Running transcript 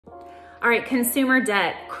All right, consumer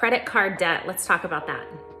debt, credit card debt, let's talk about that.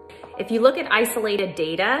 If you look at isolated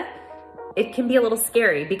data, it can be a little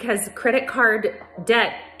scary because credit card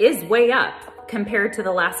debt is way up compared to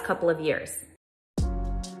the last couple of years.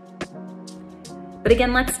 But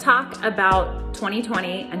again, let's talk about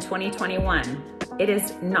 2020 and 2021. It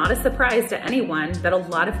is not a surprise to anyone that a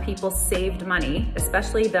lot of people saved money,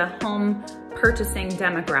 especially the home purchasing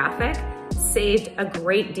demographic, saved a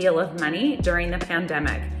great deal of money during the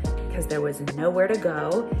pandemic because there was nowhere to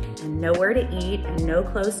go and nowhere to eat and no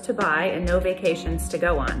clothes to buy and no vacations to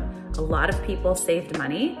go on. A lot of people saved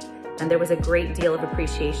money and there was a great deal of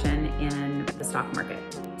appreciation in the stock market.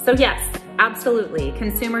 So yes, absolutely,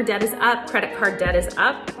 consumer debt is up, credit card debt is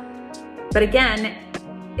up. But again,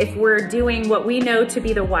 if we're doing what we know to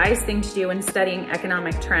be the wise thing to do in studying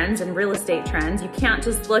economic trends and real estate trends, you can't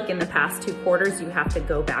just look in the past 2 quarters, you have to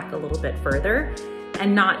go back a little bit further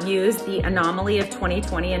and not use the anomaly of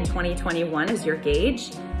 2020 and 2021 as your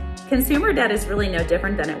gauge. Consumer debt is really no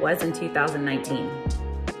different than it was in 2019.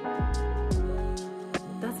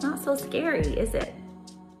 That's not so scary, is it?